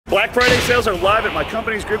Black Friday sales are live at my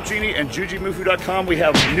company's Grip Genie and Jujimufu.com. We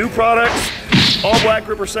have new products, all black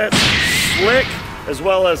gripper sets, slick, as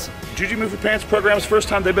well as Jujimufu pants programs. First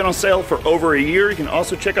time they've been on sale for over a year. You can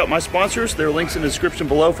also check out my sponsors. There are links in the description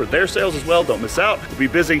below for their sales as well. Don't miss out. We'll be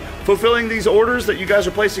busy fulfilling these orders that you guys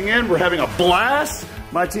are placing in. We're having a blast.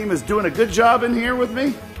 My team is doing a good job in here with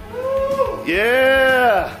me.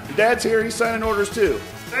 Yeah. Dad's here. He's signing orders too.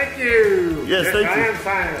 Thank you. Yes, thank you. I am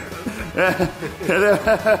signing.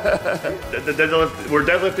 We're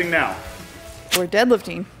deadlifting now. We're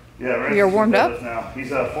deadlifting. Yeah, we are warmed up now. He's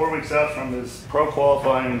 4 weeks out from his pro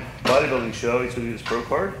qualifying bodybuilding show. He's going to do his pro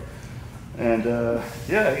card, and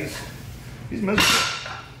yeah, he's miserable.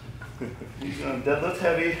 He's going to deadlift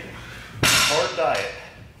heavy, hard diet.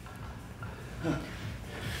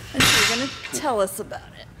 And so you're going to tell us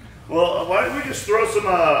about it. Well, why don't we just throw some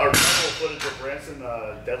our demo footage of Branson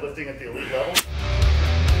deadlifting at the elite level?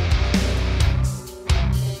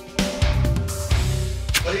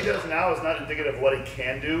 What he does now is not indicative of what he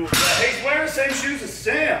can do. Hey, he's wearing the same shoes as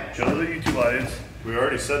Sam. Show the YouTube audience. We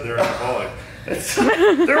already said they're anabolic.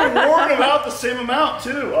 They're worn about the same amount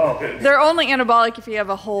too. Oh, okay. They're only anabolic if you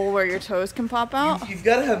have a hole where your toes can pop out. You've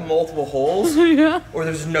got to have multiple holes, Yeah. or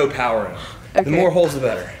there's no power in them. Okay. The more holes, the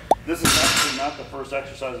better. This is actually not the first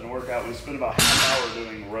exercise in the workout. We spent about half an hour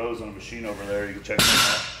doing rows on a machine over there. You can check that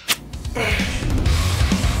out.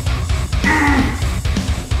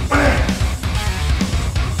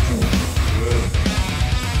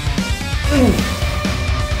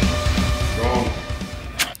 Strong.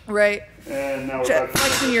 Right. And now we're back to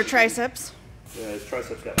flexing your triceps. Yeah, his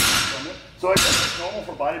triceps got from it. So I guess it's normal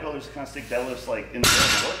for bodybuilders to kind of stick deadlifts like in the middle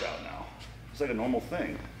of the workout now. It's like a normal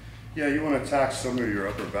thing. Yeah, you want to attack some of your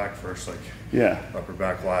upper back first, like upper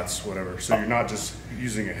back lats, whatever. So you're not just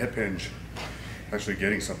using a hip hinge, actually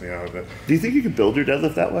getting something out of it. Do you think you could build your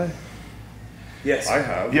deadlift that way? Yes. I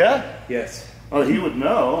have. Yeah? Yes. Well, he would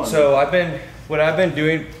know. So what I've been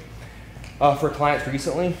doing for clients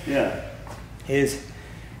recently is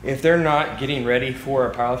if they're not getting ready for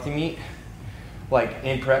a powerlifting meet, like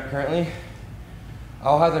in prep currently,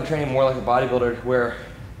 I'll have them training more like a bodybuilder where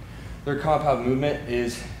their compound movement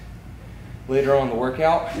is later on in the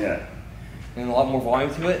workout. Yeah. And a lot more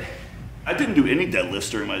volume to it. I didn't do any deadlifts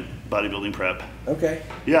during my bodybuilding prep. Okay.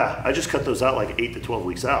 Yeah, I just cut those out like 8 to 12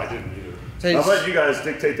 weeks out. I didn't either. So I'll let you guys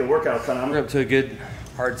dictate the workout kind we're of. up to a good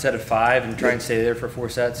hard set of 5 and try and stay there for 4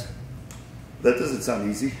 sets. That doesn't sound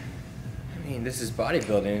easy. I mean, this is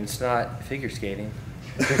bodybuilding. It's not figure skating.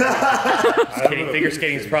 Just kidding. Figure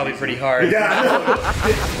skating is probably pretty hard. Yeah, I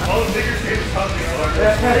know. All the figure skating is probably hard.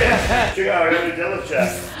 Check out, I got a new deadlift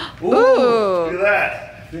jack. Ooh. Look at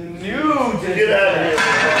that. The new Get out of here,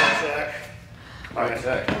 Jack. All right,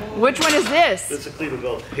 Jack. Which one is this? It's a Cleveland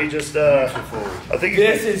build. He just, I think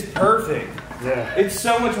This is perfect. Yeah. It's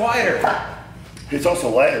so much wider. It's also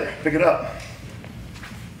lighter. Pick it up.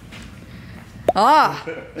 Ah.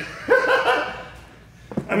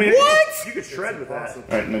 I mean, what? You could shred with that. All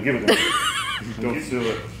right, no, give it to me. Don't do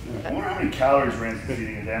it. I wonder how many calories Ranson's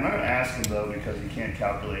eating a day. I'm not going to ask him, though, because he can't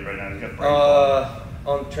calculate right now. He's got brain fog.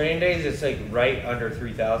 On training days, it's like right under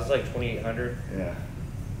 3,000. It's like 2,800. Yeah.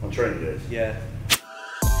 On training days. Yeah.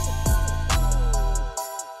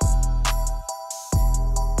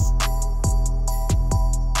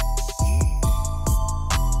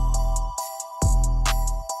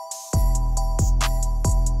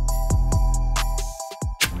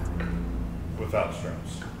 Without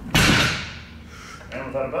straps. And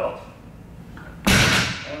without a belt.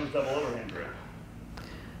 And with double overhand grip.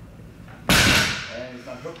 And he's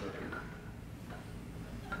not hook gripping.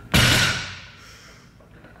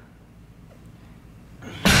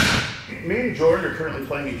 Me and Jordan are currently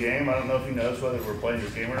playing a game. I don't know if he knows whether we're playing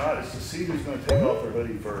this game or not. It's to see who's going to take off their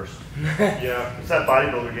hoodie first. Yeah. It's that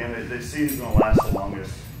bodybuilder game. They see who's going to last the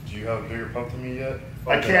longest. Do you have a bigger pump than me yet?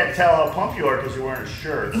 I can't tell how pumped you are because you're wearing a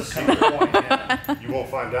shirt. That's kind of the point. Yeah. You won't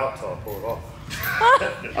find out till I pull it off.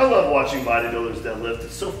 I love watching bodybuilders deadlift.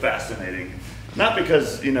 It's so fascinating. Not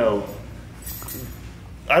because, you know,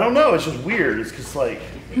 I don't know. It's just weird. It's because, like,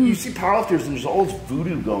 you see powerlifters and there's all this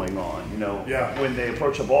voodoo going on, you know, when they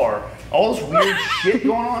approach a bar. All this weird shit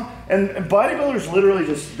going on. And bodybuilders literally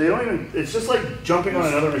just, they don't even, it's just like jumping on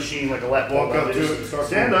another machine like a lat pull. Walk up to it and start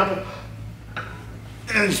stand up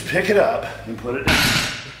and just pick it up and put it down.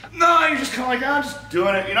 No, you're just kind of like, I'm just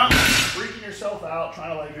doing it. You're not freaking yourself out, trying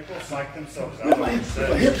to like people psych themselves out. Too many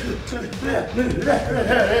powerlifters making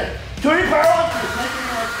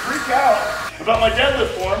me like freak out about my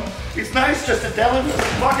deadlift form. It's nice just to deadlift with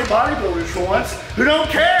fucking bodybuilders for once who don't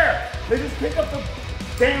care. They just pick up the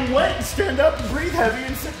damn weight and stand up and breathe heavy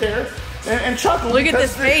and sit there and chuckle. Look at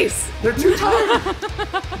this face. They're too tired.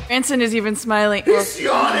 Ranson is even smiling. He's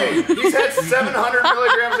yawning. He's had 700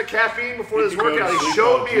 milligrams of caffeine before this workout. He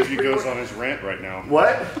showed me his He goes on his rant right now.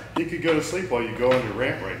 What? He could go to sleep while you go on your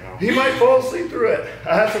rant right now. He might fall asleep through it.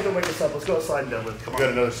 I have something to wake us up. Let's go outside and deadlift. Come on.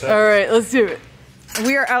 Got another set. All right, let's do it.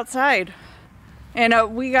 We are outside. And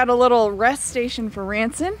we got a little rest station for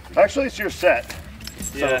Ranson. Actually, it's your set.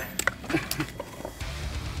 Yeah. So.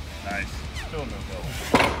 Nice. Still no go.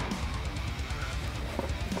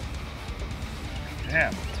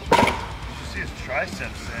 Damn. You should see his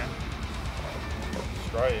triceps, Sam.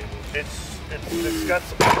 Striated. It's got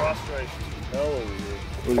some cross striations. Hell over here.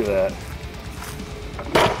 Look at that.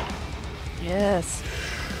 Yes.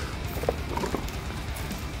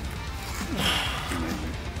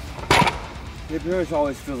 It pretty much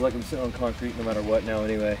always feels like I'm sitting on concrete no matter what now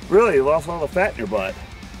anyway. Really? You lost all the fat in your butt?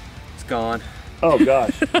 It's gone. Oh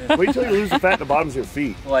gosh. Wait till you lose the fat in the bottoms of your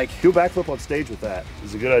feet. Like, Do a backflip on stage with that.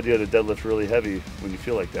 It's a good idea to deadlift really heavy when you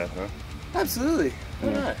feel like that, huh? absolutely.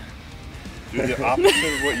 Why not? Do the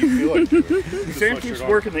opposite of what you feel like doing. Sam keeps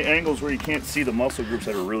working the angles where you can't see the muscle groups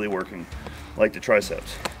that are really working, like the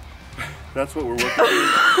triceps. That's what we're working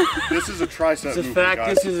on. This is a tricep It's a movement, fact.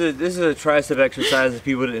 guys. This is a tricep exercise if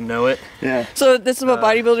people didn't know it. Yeah. So this is what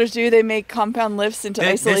bodybuilders do. They make compound lifts into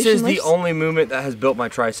isolation This is lifts. the only movement that has built my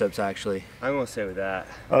triceps actually. I'm gonna say with that.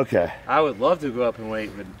 Okay. I would love to go up and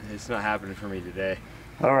weight, but it's not happening for me today.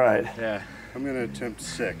 All right. Yeah. I'm gonna attempt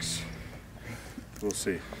 6. We'll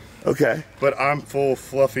see. Okay. But I'm full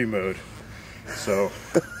fluffy mode. So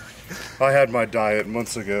I had my diet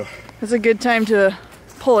months ago. It's a good time to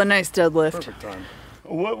pull a nice deadlift. Perfect time.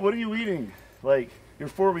 What are you eating? Like, you're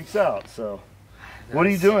 4 weeks out, so what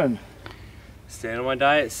are you doing? Staying on my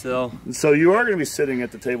diet still. So you are going to be sitting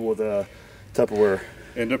at the table with a Tupperware.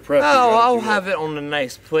 And to prep. Oh, I'll have it on a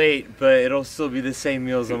nice plate, but it'll still be the same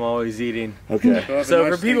meals I'm always eating. Okay.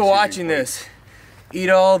 So for people watching this,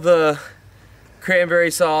 eat all the cranberry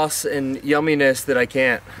sauce and yumminess that I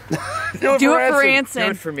can't. Do it for Ranson. Do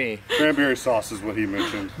it for me. Cranberry sauce is what he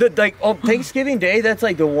mentioned. Like on Thanksgiving Day, that's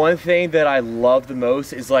like the one thing that I love the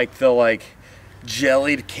most is like the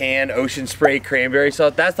jellied can ocean spray cranberry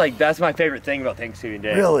sauce. That's my favorite thing about Thanksgiving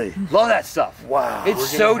Day. Really? Love that stuff. Wow. It's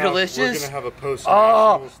so delicious. We're gonna have a post.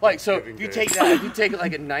 Oh, like so if you take that, if you take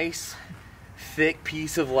like a nice thick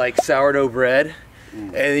piece of like sourdough bread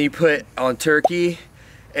and then you put on turkey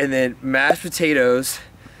and then mashed potatoes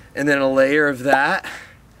and then a layer of that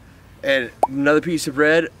and another piece of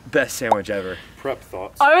bread, best sandwich ever. Prep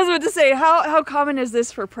thoughts. I was about to say, how common is this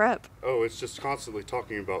for prep? Oh, it's just constantly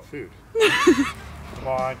talking about food. Come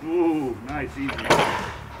on. Ooh, nice, easy.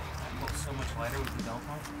 So much lighter with the belt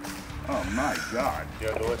on. Oh my God.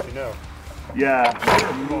 Yeah, to let you know. Yeah,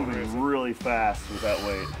 you're moving really fast with that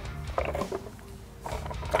weight.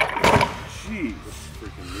 Jeez.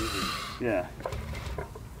 Freaking moving. Yeah.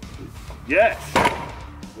 Yes.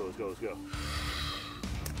 Let's go, let's go, let's go.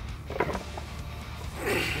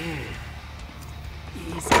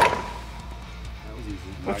 Easy. That was easy.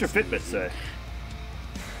 What's your Fitbit say?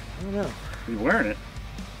 I don't know. You wearing it?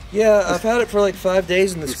 Yeah, I've had it for like 5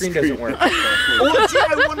 days and the screen doesn't work. Well, gee,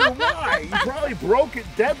 I wonder why. You probably broke it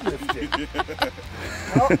deadlifting.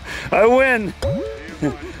 I win.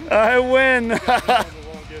 I win.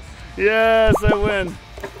 Yes, I win.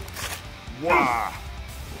 Wow.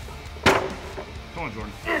 Come on,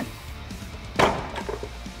 Jordan.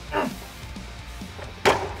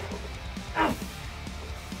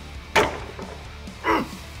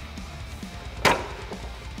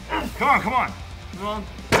 Come on, come on. Come on.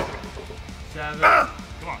 7.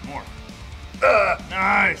 Come on, more.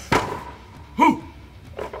 Nice. Whoo.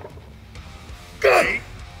 8.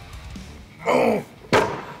 Oh.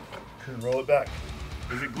 Couldn't roll it back.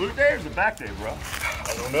 Is it glute day or is it back day, bro?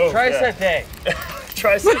 I don't know. Tricep day.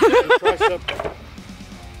 Tricep. Tricep.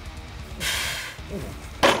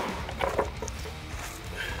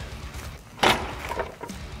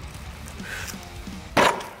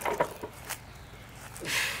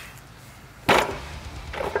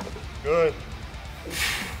 Good.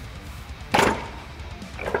 All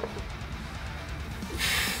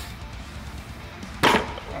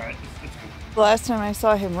right, it's good. The last time I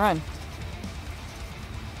saw him run.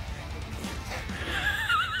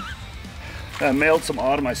 I mailed some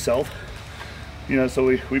odd to myself. You know, so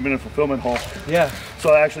we've been in fulfillment hall. Yeah.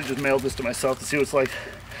 So I actually just mailed this to myself to see what it's like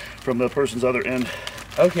from the person's other end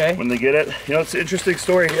Okay. when they get it. You know, it's an interesting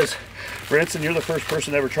story is, Ranson, you're the first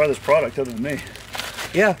person to ever try this product other than me.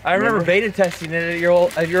 Yeah, I remember beta testing it at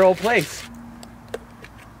your old place.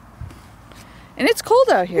 And it's cold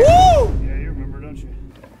out here. Yeah, you remember, don't you?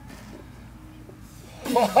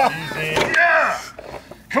 Easy. Yeah!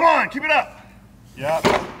 Come on, keep it up. Yeah.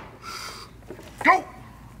 Go.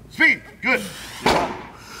 Speed. Good. Yeah.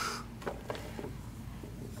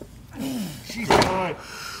 She's good.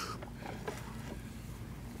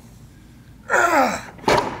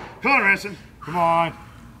 Come on, Ranson. Come on.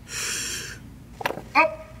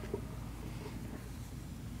 Up.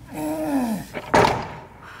 Oh,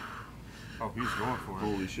 he's going for it.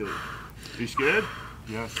 Holy shit. You scared?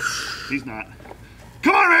 Yes. He's not.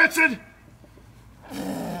 Come on, Ranson.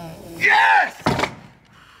 Yes!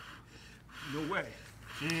 No way.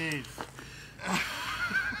 Jeez.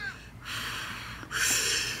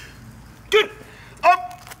 Good.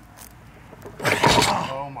 Up.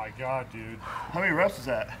 Oh my God, dude. How many reps is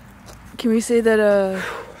that? Can we say that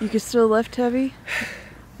you can still lift heavy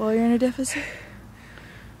while you're in a deficit?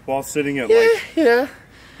 While sitting at Yeah.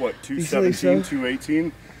 what, Easily 217, so.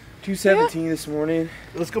 218? 217 this morning.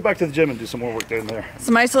 Let's go back to the gym and do some more work down there.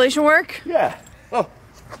 Some isolation work? Yeah.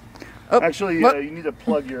 Oh, Actually, what? you need to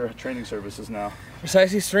plug your training services now.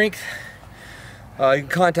 Precisely Strength. You can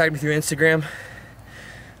contact me through Instagram.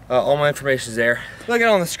 All my information is there. Look at it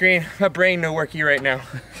on the screen. My brain no worky right now.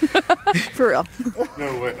 for real.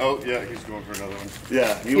 No way. Oh, yeah, he's going for another one.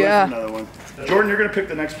 Yeah, you Yeah. went for another one. Jordan, you're gonna pick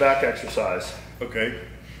the next back exercise. Okay.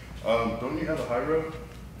 Don't you have a high row?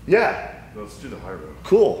 Yeah. Let's do the high row.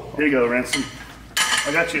 Cool. Here you go, Ransom.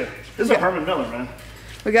 I got you. This is a Herman Miller, man.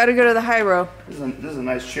 We got to go to the high row. This is a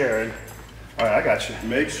nice chair. And, all right, I got you.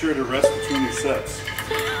 Make sure to rest between your sets.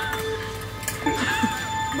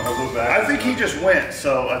 I think he just went,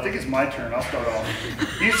 so I think it's my turn. I'll start off.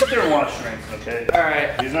 You sit there and watch, Ransom, okay? All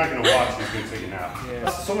right. He's not going to watch, he's going to take a nap. Yeah.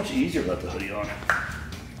 It's so much easier without the hoodie on.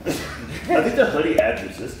 I think the hoodie adds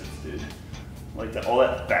resistance, dude. Like all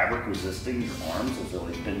that fabric resisting your arms as they're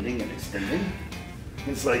like bending and extending.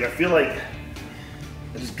 It's like, I feel like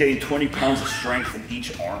I just gained 20 pounds of strength in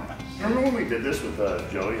each arm. Remember when we did this with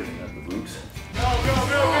Joey and the Books? Go, go, go,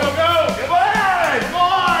 go, go! Come on! Come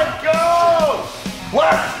on! Go!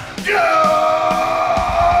 Left! Go!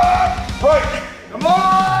 Right! Come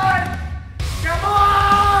on! Come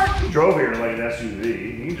on! We drove here like an SUV.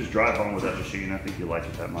 You can just drive home with that machine. I think you like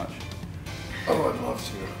it that much. Oh, I'd love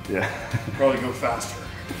to. Yeah. Probably go faster.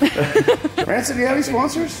 Ransom, do you have any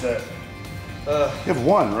sponsors? You have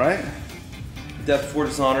one, right? Death Before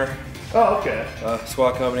Dishonor. Oh, okay.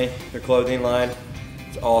 Squat company. Their clothing line.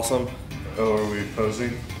 It's awesome. Oh, are we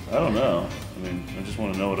posing? I don't know. I mean, I just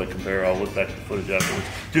want to know what I compare. I'll look back at the footage afterwards.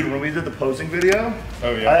 Dude, when we did the posing video,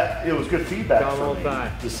 Oh, yeah. it was good feedback Down for all me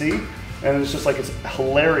time. to see. And it's just like, it's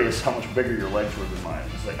hilarious how much bigger your legs were than mine.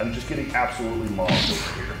 It's like, I'm just getting absolutely mauled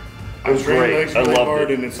over here. It was great. Legs I really loved hard,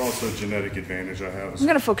 it. and it's also a genetic advantage I have. I'm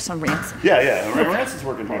going to focus on Ransom. Yeah, yeah. Ransom's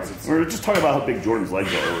working hard. We were just talking about how big Jordan's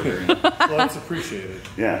legs are over here. Well, that's appreciated.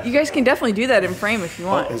 Yeah. You guys can definitely do that in frame if you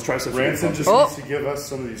want. His triceps. Ransom just Oh. needs to give us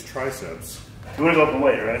some of these triceps. You want to go up and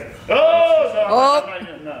wait, right? Oh, no, Oh.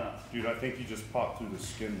 no. Dude, I think you just popped through the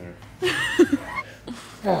skin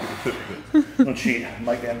there. Don't cheat.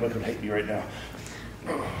 Mike Van would hate me right now.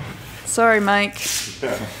 Sorry, Mike.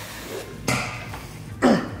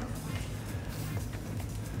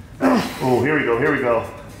 Oh, here we go, here we go.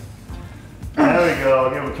 There we go,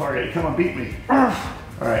 give him a target. Come on, beat me. All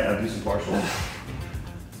right, I'll do some partials.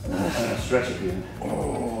 Stretch it, dude.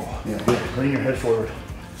 Oh. Yeah, good. Lean your head forward.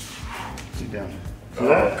 Sit down. See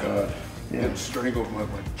that? God. Yeah. It strangled my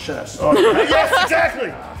chest. Oh, yes,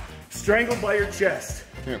 exactly. Strangled by your chest.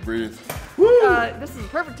 Can't breathe. This is the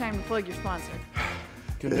perfect time to plug your sponsor.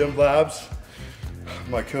 Condemned Labs.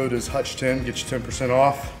 My code is Hutch10. Get you 10%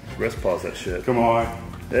 off. Rest pause that shit. Come on.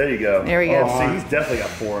 There you go. There we go. Oh, see, he's definitely got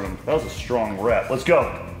 4 in him. That was a strong rep. Let's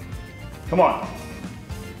go. Come on.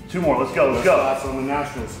 2 more. Let's go. Let's go. That's on the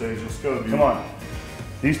national stage. Let's go, dude. Come on.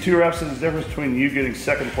 These 2 reps is the difference between you getting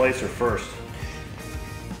 2nd place or 1st.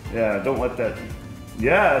 Yeah, don't let that.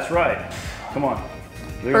 Yeah, that's right. Come on.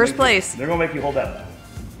 First place. They're gonna make you hold that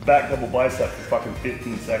back double bicep for fucking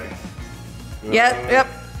 15 seconds. Yep.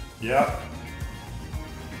 Yep.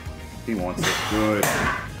 He wants it. Good.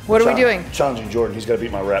 What are we doing? Challenging Jordan. He's got to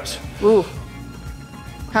beat my reps. Ooh.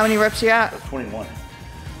 How many reps you got? 21.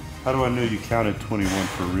 How do I know you counted 21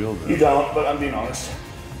 for real, though? You don't, but I'm being honest.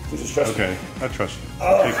 This is stressful. Okay, I trust you.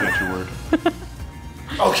 I'll take you at your word.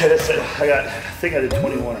 Okay, that's it. I think I did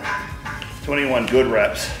 21 good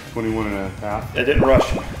reps. 21 and a half. I didn't rush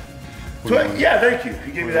him. Yeah, thank you.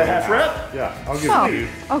 You gave me that half rep? Yeah, I'll give Oh, it to you.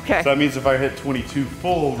 okay. So that means if I hit 22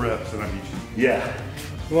 full reps, then I beat you. Yeah.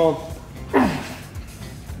 Well,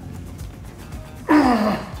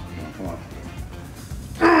 Come on.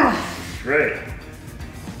 Great.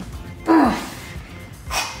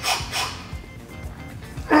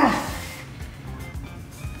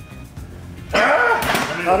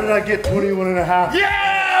 I get 21.5.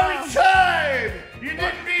 Yeah, we tied! You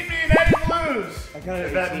didn't beat me and I didn't lose. I got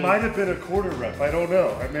it. That might have been a quarter rep. I don't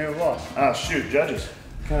know. I may have lost. Oh, shoot, judges.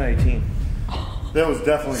 Kind of 18. That was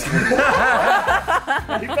definitely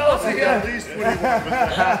 21. He fell asleep. At least 21,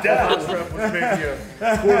 but that first rep was maybe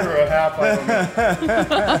a quarter or a half. I don't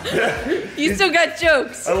know. You still got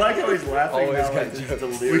jokes. I like how he's laughing. Always now, got like, jokes. it's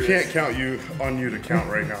We delirious. can't count you to count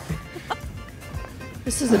right now.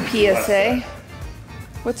 This is a PSA.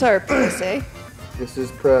 What's our PSA? This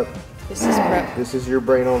is prep. This is prep. This is your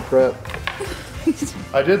brain on prep.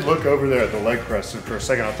 I did look over there at the leg press, and for a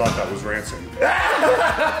second I thought that was Ransom.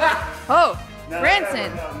 Oh,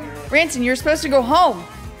 Ranson. Ranson, you're supposed to go home.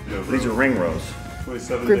 These are ring rows.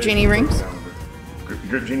 Group Genie rings.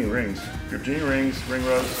 Group Genie rings. Group Genie rings, ring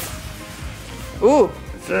rows. Ooh.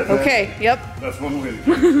 That's it. Man. Okay. Yep. That's one way to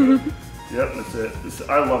do it. Yep, that's it.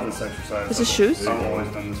 I love this exercise. This is shoes? I've always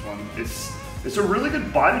done this one. It's a really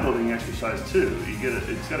good bodybuilding exercise too.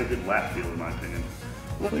 It's got a good lat feel in my opinion.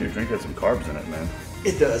 Hopefully your drink has some carbs in it, man.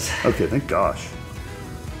 It does. Okay, thank gosh.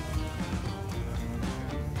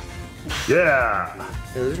 Yeah. Yeah,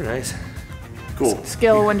 those are nice. Cool.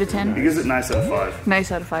 Scale of 1 to He 10. gives it nice out of 5.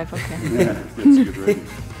 Nice out of 5. Okay. Yeah, that's a good rating.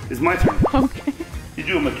 It's my turn. Okay. You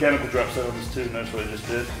do a mechanical drop set on this too, and that's what I just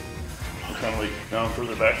did. I'm kind of like down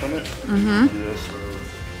further back from it. Mm-hmm. Do this.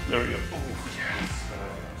 There we go. Oh, yes.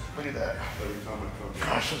 Look at that.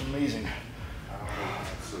 Gosh, that's amazing.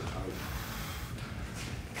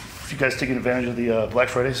 You guys taking advantage of the Black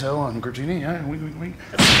Friday sale on Group Genie? Yeah, wink.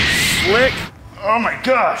 Slick. Oh my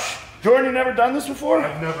gosh. Jordan, you never done this before?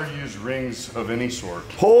 I've never used rings of any sort.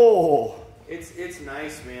 Oh. It's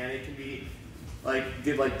nice, man. It can be like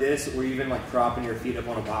did like this, or even like propping your feet up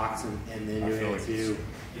on a box and then doing it too.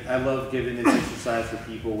 I love giving this exercise for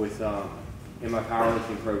people with in my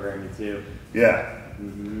powerlifting programming too. Yeah.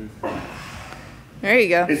 There you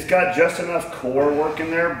go. It's got just enough core work in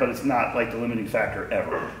there, but it's not like the limiting factor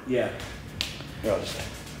ever. Yeah. Here, I'll just,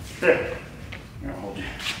 here, I'll hold you.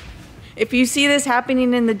 If you see this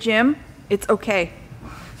happening in the gym, it's okay.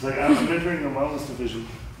 It's like I'm entering the wellness division.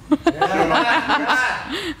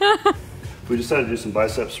 We decided to do some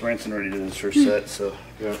biceps. Ranson already did his first set, so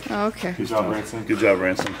Yeah. Oh, okay. Good job, Ransom. good job,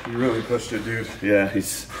 Ranson. You really pushed it, dude. Yeah,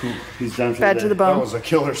 he's done for Bad the to the day. That bone. was a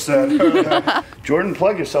killer set. Jordan,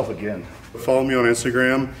 plug yourself again. Follow me on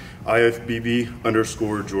Instagram,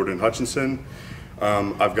 IFBB_Jordan Hutchinson.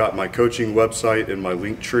 I've got my coaching website in my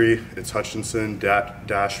link tree. It's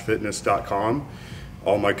hutchinson-fitness.com.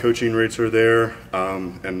 All my coaching rates are there,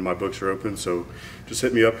 and my books are open. So just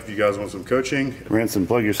hit me up if you guys want some coaching. Ranson,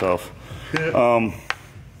 plug yourself. I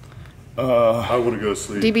want to go to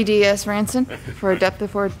sleep. DBDS Ranson for depth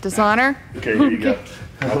for dishonor. Okay, here you go.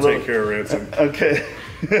 I'll take care of Ransom. Okay.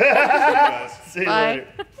 See you Bye. later.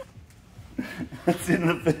 See you in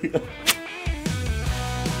the video.